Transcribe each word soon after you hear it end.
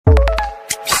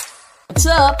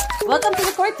What's up? Welcome to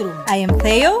the courtroom. I am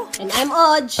Theo. And I'm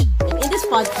Argee. And in this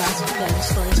podcast, we tell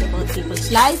stories about people's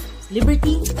life,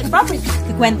 liberty, and property.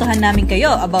 Ikwentuhan namin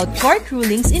kayo about court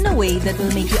rulings in a way that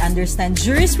will make you understand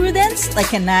jurisprudence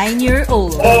like a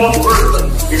 9-year-old. All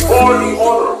persons before the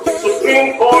Honorable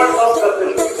Supreme Court of the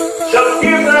Philippines shall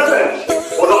give their bench,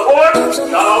 for the court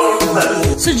now is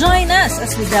present. So join us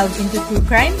as we delve into true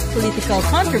crime, political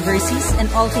controversies, and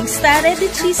all things started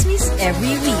with chismis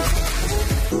every week.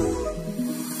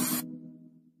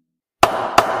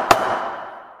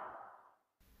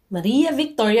 Maria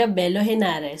Victoria Belo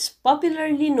Henares,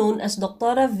 popularly known as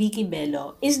Dr. Vicki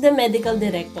Belo, is the medical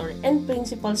director and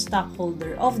principal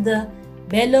stockholder of the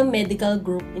Belo Medical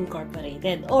Group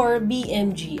Incorporated or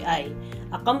BMGI,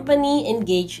 a company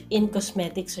engaged in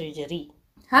cosmetic surgery.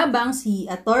 Habang si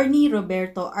Atty.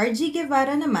 Roberto Argee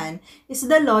Guevarra naman is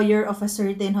the lawyer of a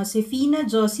certain Josefina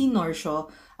Josie Norcio,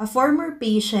 a former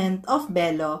patient of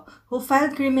Belo who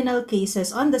filed criminal cases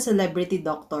on the celebrity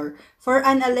doctor for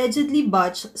an allegedly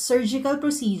botched surgical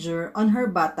procedure on her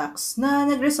buttocks na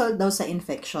nagresult daw sa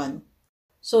infection.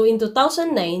 So in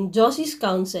 2009, Josie's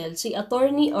counsel, si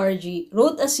Atty. Argee,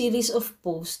 wrote a series of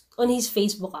posts on his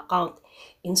Facebook account,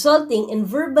 insulting and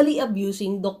verbally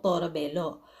abusing Dr.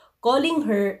 Belo, calling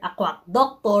her a quack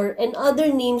doctor and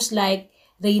other names like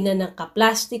Reyna ng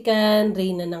Kaplastikan,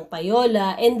 Reyna ng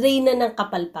Payola, and Reyna ng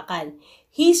Kapalpakan.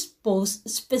 His post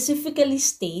specifically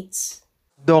states,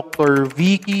 Dr.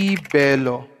 Vicki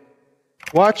Belo,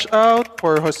 watch out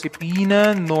for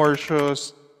Josefina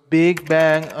Norcio's Big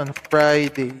Bang on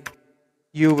Friday.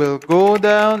 You will go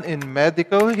down in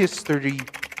medical history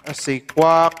as a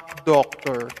quack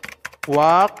doctor.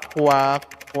 Quack, quack,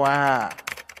 quack.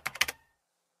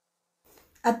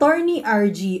 Atty.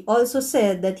 Argee also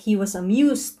said that he was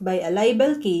amused by a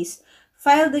libel case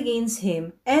filed against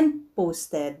him and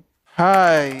posted,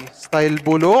 Hi, style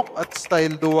bulok at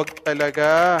style duwag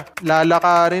talaga.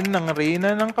 Lalakarin ng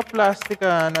Reyna ng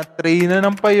Kaplastikan at Reyna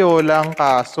ng Payola ang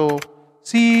kaso.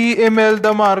 Si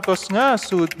Imelda Marcos nga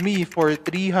sued me for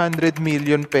 300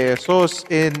 million pesos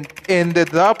and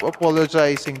ended up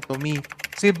apologizing to me.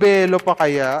 Si Belo pa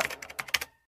kaya?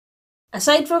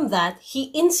 aside from that,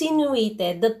 he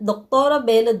insinuated that Dr.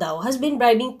 Belo daw has been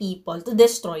bribing people to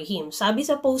destroy him. Sabi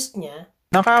sa post niya,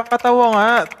 Nakakatawa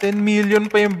nga, 10 million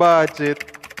pa yung budget.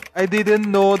 I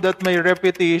didn't know that my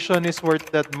reputation is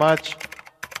worth that much.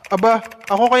 Aba,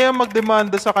 ako kaya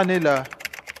magdemanda sa kanila.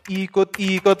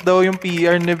 Ikot-ikot daw yung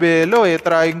PR ni Belo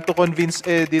trying to convince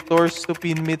editors to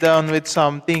pin me down with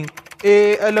something.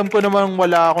 Alam ko namang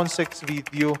wala akong sex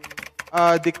video.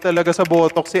 Addict talaga sa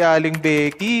botox si Aling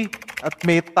Vicki at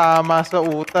may tama sa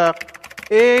utak.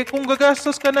 Kung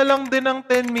gagastos ka na lang din ng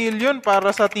 10 million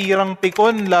para sa tirang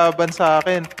pikon laban sa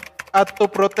akin at to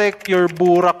protect your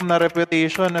burak na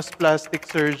reputation as plastic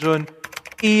surgeon,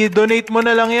 i-donate mo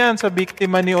na lang yan sa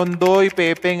biktima ni Ondoy,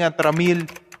 Pepeng at Ramil.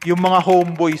 Yung mga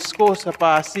homeboys ko sa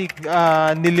Pasig,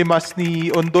 nilimas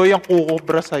ni Ondoy ang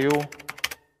kukobra sa'yo.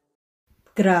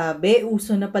 Grabe,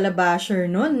 uso na pala basher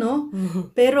nun, no?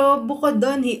 Pero bukod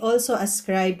doon, he also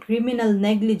ascribed criminal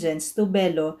negligence to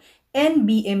Belo and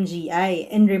BMGI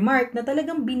and remarked na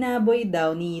talagang binaboy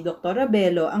daw ni Dr.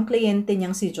 Belo ang kliyente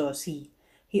niyang si Josie.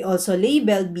 He also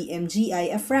labeled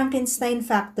BMGI a Frankenstein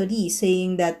factory,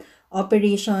 saying that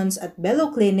operations at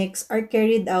Belo clinics are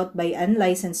carried out by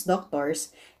unlicensed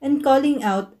doctors and calling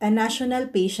out a national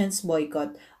patients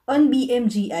boycott on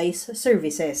BMGI's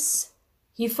services.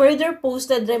 he further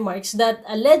posted remarks that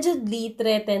allegedly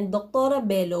threatened Dr.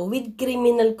 Belo with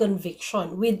criminal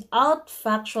conviction without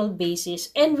factual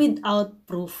basis and without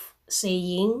proof,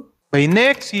 saying, By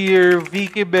next year,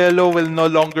 Vicki Belo will no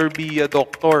longer be a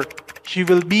doctor. She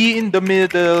will be in the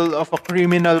middle of a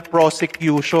criminal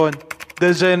prosecution.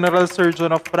 The General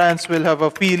Surgeon of France will have a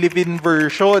Philippine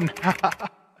version.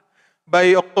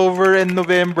 By October and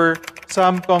November,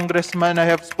 some congressmen I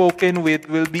have spoken with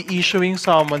will be issuing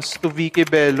summons to Vicki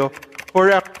Belo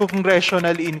for a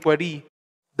congressional inquiry.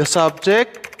 The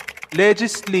subject?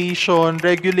 Legislation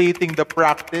regulating the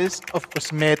practice of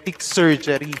cosmetic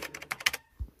surgery.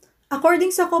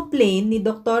 According sa complaint ni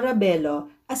Dr.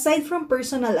 Belo, aside from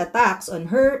personal attacks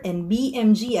on her and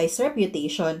BMGI's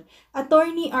reputation,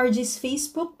 Atty. Argee's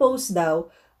Facebook posts daw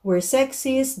were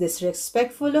sexist,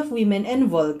 disrespectful of women,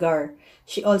 and vulgar.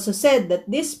 She also said that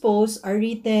these posts are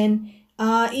written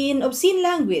in obscene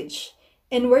language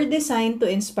and were designed to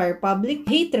inspire public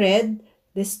hatred,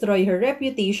 destroy her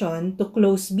reputation, to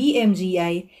close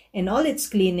BMGI and all its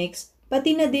clinics,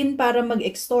 pati na din para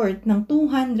mag-extort ng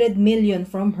 200 million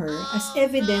from her as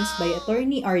evidenced by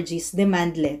Atty. Argee's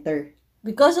demand letter.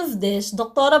 Because of this,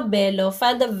 Dr. Belo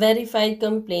filed a verified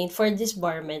complaint for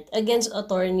disbarment against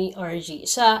Attorney Argee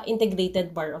sa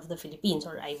Integrated Bar of the Philippines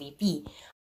or IBP.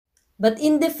 But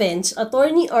in defense,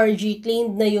 Attorney Argee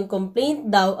claimed na yung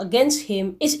complaint daw against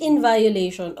him is in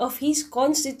violation of his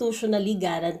constitutionally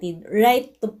guaranteed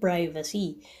right to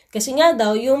privacy. Kasi nga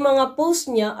daw, yung mga post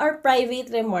niya are private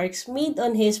remarks made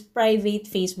on his private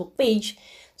Facebook page.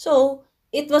 So,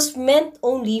 it was meant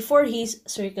only for his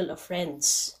circle of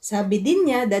friends. Sabi din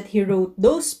niya that he wrote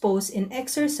those posts in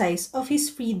exercise of his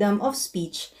freedom of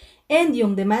speech. And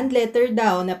yung demand letter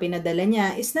daw na pinadala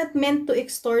niya is not meant to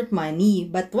extort money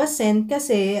but was sent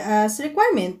kasi as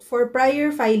requirement for prior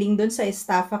filing dun sa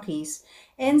estafa case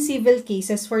and civil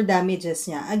cases for damages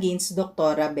niya against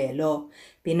Dr. Belo.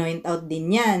 Pinoint out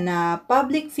din niya na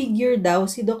public figure daw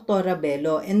si Dr.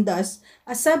 Belo and thus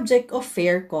a subject of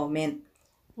fair comment.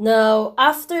 Now,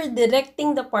 after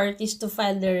directing the parties to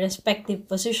file their respective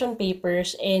position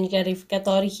papers and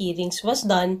clarificatory hearings was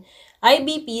done,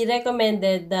 IBP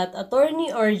recommended that Attorney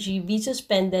Argee be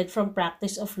suspended from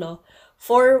practice of law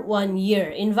for 1 year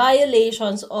in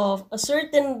violations of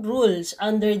certain rules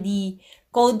under the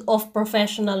Code of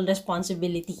Professional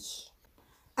Responsibility.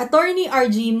 Attorney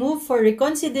Argee moved for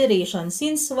reconsideration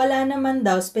since wala naman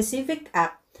daw specific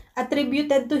act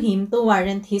attributed to him to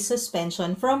warrant his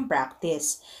suspension from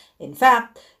practice. In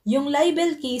fact, yung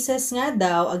libel cases nga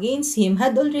daw against him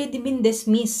had already been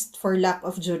dismissed for lack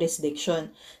of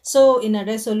jurisdiction. So, in a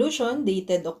resolution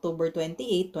dated October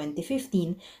 28,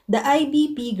 2015, the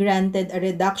IBP granted a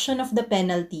reduction of the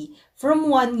penalty from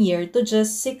 1 year to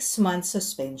just 6 months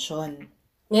suspension.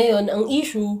 Ngayon, ang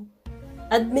issue,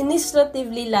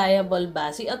 administratively liable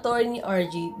ba si Attorney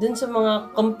Argee dun sa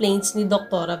mga complaints ni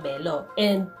Dr. Belo?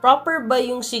 And proper ba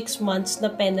yung 6 months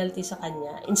na penalty sa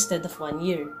kanya instead of 1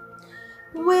 year?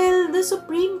 Well, the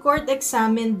Supreme Court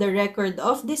examined the record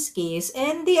of this case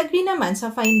and they agree naman sa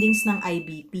findings ng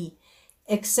IBP.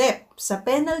 Except sa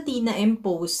penalty na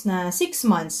imposed na 6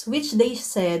 months which they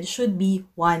said should be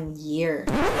 1 year.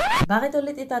 Bakit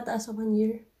ulit itataas sa 1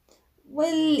 year?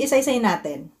 Well, isa-isay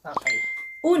natin. Okay.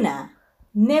 Una,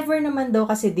 never naman daw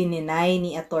kasi dininay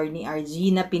ni Attorney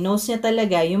Argee na pinost niya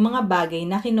talaga yung mga bagay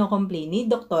na kinocomplain ni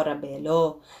Dr.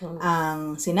 Belo.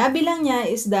 Ang sinabi lang niya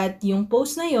is that yung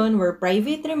post na yon were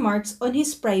private remarks on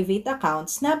his private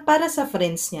accounts na para sa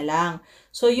friends niya lang.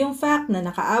 So yung fact na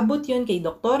nakaabot yun kay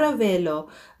Dr.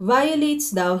 Belo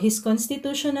violates daw his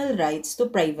constitutional rights to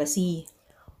privacy.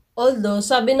 Although,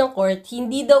 sabi ng court,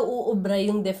 hindi daw uubra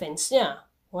yung defense niya.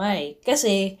 Why?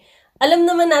 Kasi, alam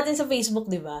naman natin sa Facebook,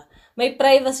 di ba? May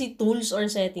privacy tools or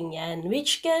setting yan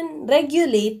which can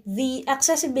regulate the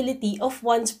accessibility of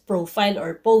one's profile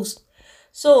or post.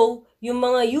 So, yung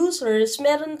mga users,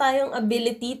 meron tayong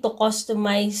ability to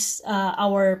customize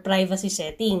our privacy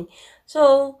setting.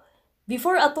 So,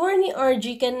 before Attorney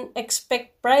Argee can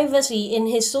expect privacy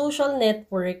in his social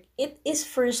network, it is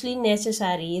firstly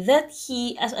necessary that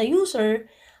he, as a user,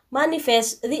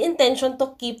 manifests the intention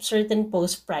to keep certain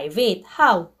posts private.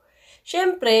 How?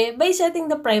 Siyempre, by setting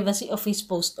the privacy of his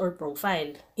post or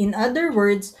profile. In other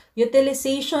words,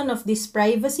 utilization of these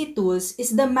privacy tools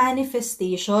is the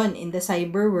manifestation in the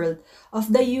cyber world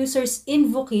of the user's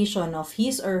invocation of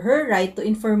his or her right to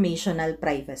informational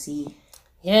privacy.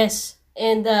 Yes.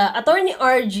 And Attorney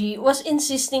Argee was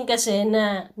insisting kasi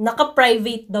na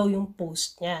naka-private daw yung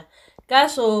post niya.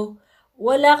 Kaso,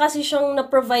 wala kasi siyang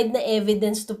na-provide na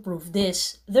evidence to prove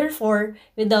this. Therefore,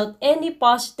 without any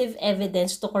positive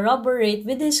evidence to corroborate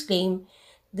with his claim,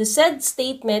 the said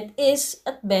statement is,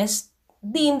 at best,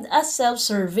 deemed as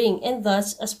self-serving and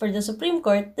thus, as per the Supreme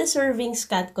Court, deserving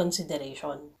scant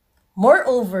consideration.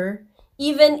 Moreover,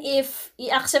 even if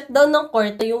i-accept daw ng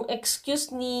court yung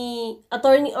excuse ni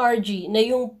Attorney Argee na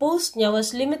yung post niya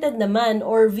was limited naman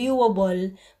or viewable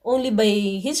only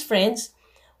by his friends,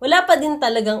 wala pa din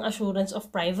talagang assurance of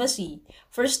privacy.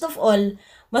 First of all,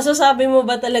 masasabi mo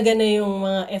ba talaga na yung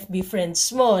mga FB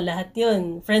friends mo, lahat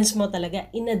yun, friends mo talaga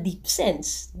in a deep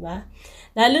sense, diba?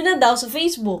 Lalo na daw sa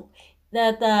Facebook,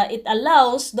 that it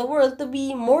allows the world to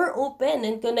be more open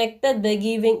and connected by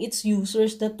giving its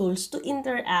users the tools to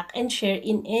interact and share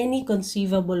in any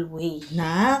conceivable way.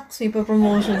 Nax, may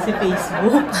pa-promotion si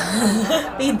Facebook.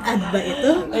 Paid ad ba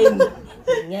ito? Ay,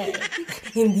 hindi nga eh.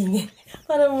 Hindi nga.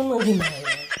 Parang mo nang ginaya.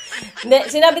 Hindi,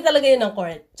 sinabi talaga yun ng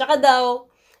court. Tsaka daw,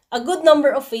 a good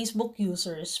number of Facebook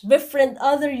users befriend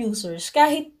other users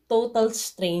kahit total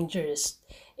strangers.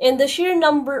 And the sheer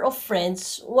number of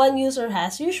friends one user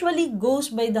has usually goes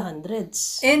by the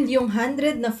hundreds. And yung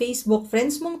 100 na Facebook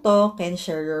friends mong to can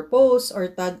share your posts or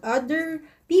tag other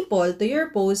people to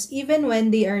your posts even when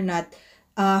they are not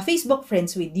Facebook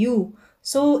friends with you.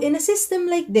 So, in a system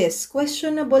like this,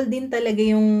 questionable din talaga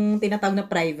yung tinatawag na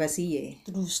privacy eh.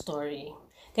 True story.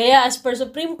 Kaya as per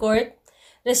Supreme Court,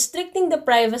 restricting the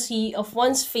privacy of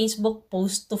one's Facebook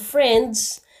post to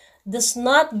friends does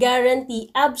not guarantee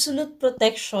absolute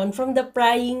protection from the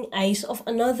prying eyes of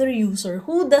another user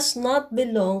who does not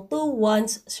belong to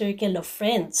one's circle of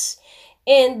friends.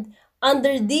 And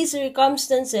under these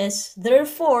circumstances,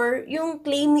 therefore, yung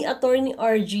claim ni Atty.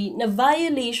 Argee na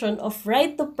violation of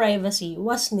right to privacy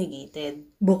was negated.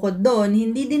 Bukod doon,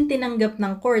 hindi din tinanggap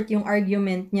ng court yung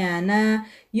argument niya na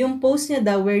yung post niya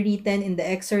daw were written in the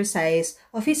exercise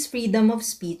of his freedom of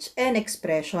speech and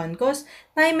expression. Because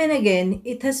time and again,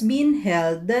 it has been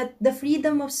held that the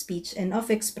freedom of speech and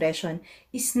of expression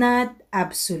is not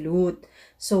absolute.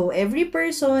 So every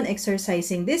person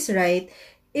exercising this right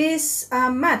is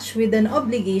matched with an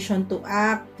obligation to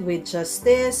act with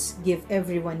justice, give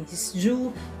everyone his due,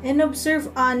 and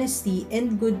observe honesty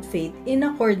and good faith in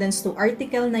accordance to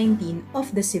Article 19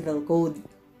 of the Civil Code.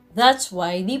 That's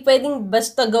why di pwedeng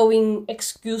basta gawing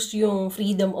excuse yung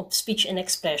freedom of speech and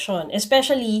expression,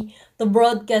 especially to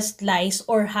broadcast lies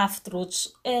or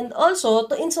half-truths, and also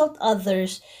to insult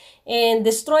others and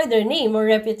destroy their name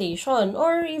or reputation,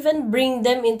 or even bring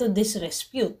them into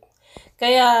disrepute.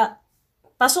 Kaya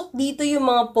pasok dito yung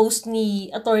mga post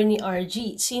ni Atty.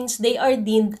 Argee since they are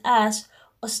deemed as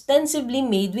ostensibly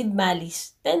made with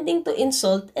malice, tending to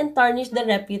insult and tarnish the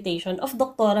reputation of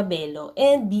Dr. Belo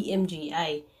and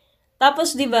BMGI.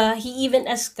 Tapos, di ba, he even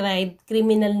ascribed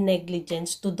criminal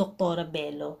negligence to Dr.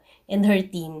 Belo and her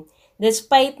team,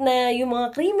 despite na yung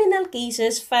mga criminal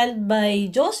cases filed by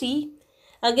Josie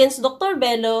against Dr.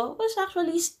 Belo was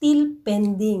actually still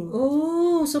pending.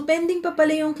 Oh, so pending pa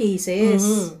pala yung cases.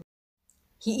 Mm-hmm.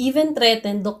 He even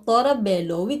threatened Dr.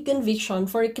 Belo with conviction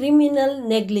for criminal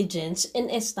negligence and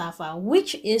estafa,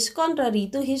 which is contrary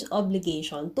to his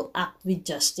obligation to act with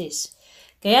justice.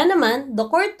 Kaya naman, the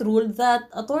court ruled that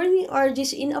Atty.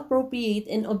 Argee's inappropriate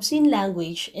and obscene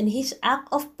language and his act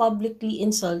of publicly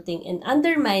insulting and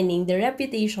undermining the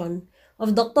reputation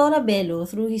of Dr. Belo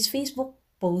through his Facebook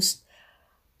post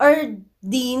are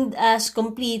deemed as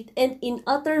complete and in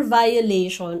utter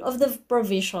violation of the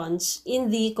provisions in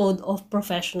the Code of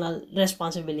Professional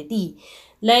Responsibility.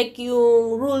 Like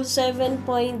yung Rule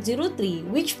 7.03,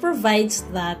 which provides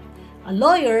that a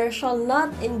lawyer shall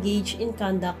not engage in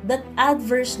conduct that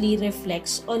adversely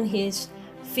reflects on his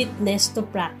fitness to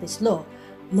practice law,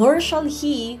 nor shall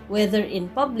he, whether in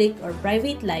public or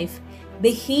private life,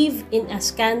 behave in a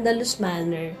scandalous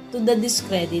manner to the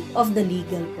discredit of the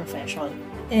legal profession.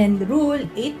 And Rule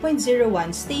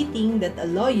 8.01 stating that a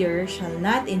lawyer shall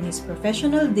not in his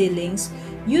professional dealings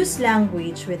use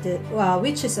language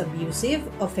which is abusive,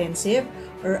 offensive,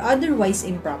 or otherwise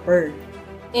improper.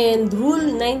 And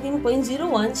Rule 19.01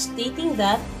 stating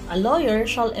that a lawyer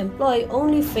shall employ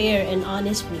only fair and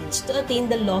honest means to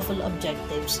attain the lawful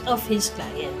objectives of his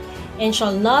client, and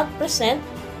shall not present,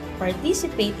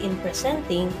 participate in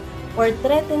presenting, or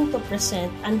threaten to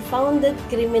present unfounded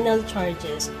criminal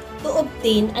charges to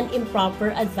obtain an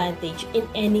improper advantage in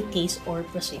any case or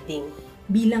proceeding.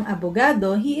 Bilang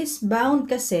abogado, he is bound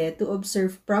kasi to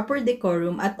observe proper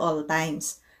decorum at all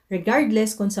times,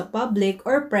 regardless kung sa public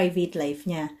or private life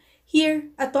niya.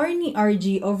 Here, Atty.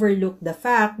 Argee overlooked the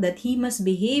fact that he must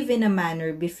behave in a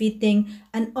manner befitting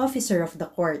an officer of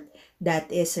the court that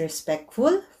is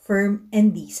respectful, firm,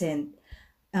 and decent.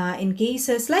 In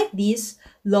cases like this,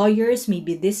 lawyers may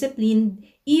be disciplined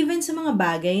even sa mga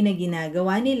bagay na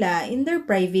ginagawa nila in their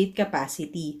private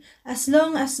capacity, as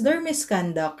long as their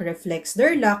misconduct reflects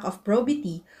their lack of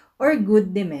probity or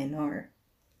good demeanor.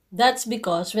 That's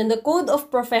because when the Code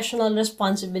of Professional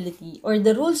Responsibility or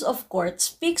the Rules of Court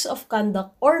speaks of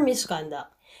conduct or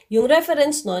misconduct, yung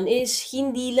reference nun is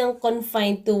hindi lang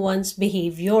confined to one's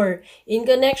behavior in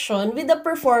connection with the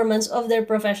performance of their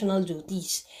professional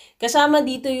duties. Kasama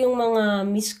dito yung mga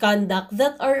misconduct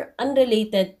that are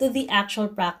unrelated to the actual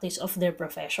practice of their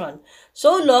profession.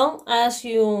 So long as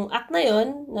yung act na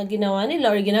yun na ginawa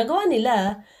nila or ginagawa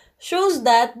nila shows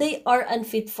that they are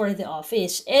unfit for the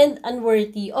office and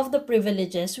unworthy of the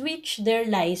privileges which their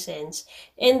license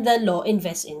and the law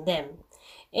invest in them.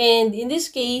 And in this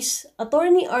case,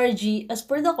 Atty. Argee, as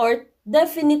per the court,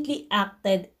 definitely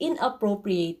acted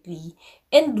inappropriately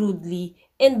and rudely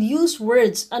and used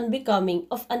words unbecoming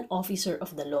of an officer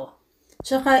of the law.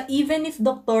 Tsaka, even if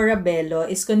Dr. Belo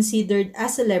is considered a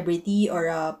celebrity or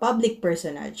a public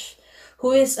personage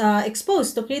who is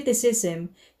exposed to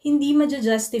criticism, hindi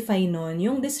ma-justify nun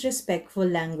yung disrespectful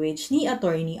language ni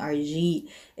Atty. Argee.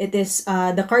 It is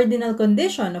the cardinal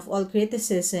condition of all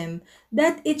criticism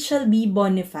that it shall be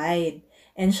bona fide.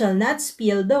 and shall not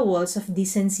scale the walls of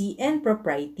decency and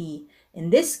propriety.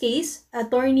 In this case,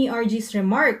 Attorney Argee's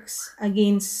remarks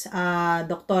against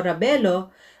Dr. Belo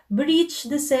breach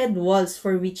the said walls,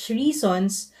 for which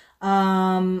reasons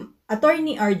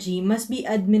Attorney Argee must be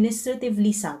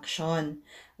administratively sanctioned.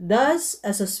 Thus,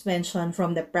 a suspension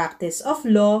from the practice of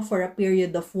law for a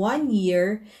period of 1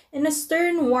 year and a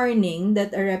stern warning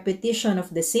that a repetition of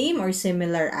the same or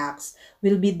similar acts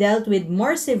will be dealt with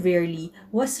more severely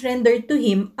was rendered to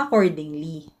him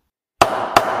accordingly.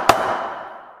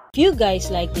 If you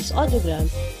guys like this audiogram,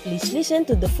 please listen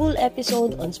to the full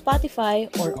episode on Spotify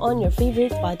or on your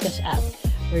favorite podcast app,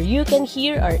 where you can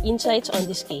hear our insights on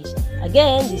this case.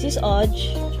 Again, this is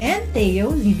Argee and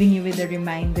Theo, leaving you with a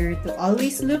reminder to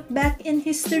always look back in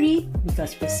history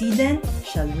because precedent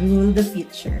shall rule the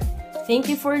future. Thank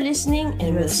you for listening,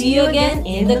 and we'll see you again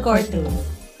in the courtroom.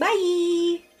 Bye!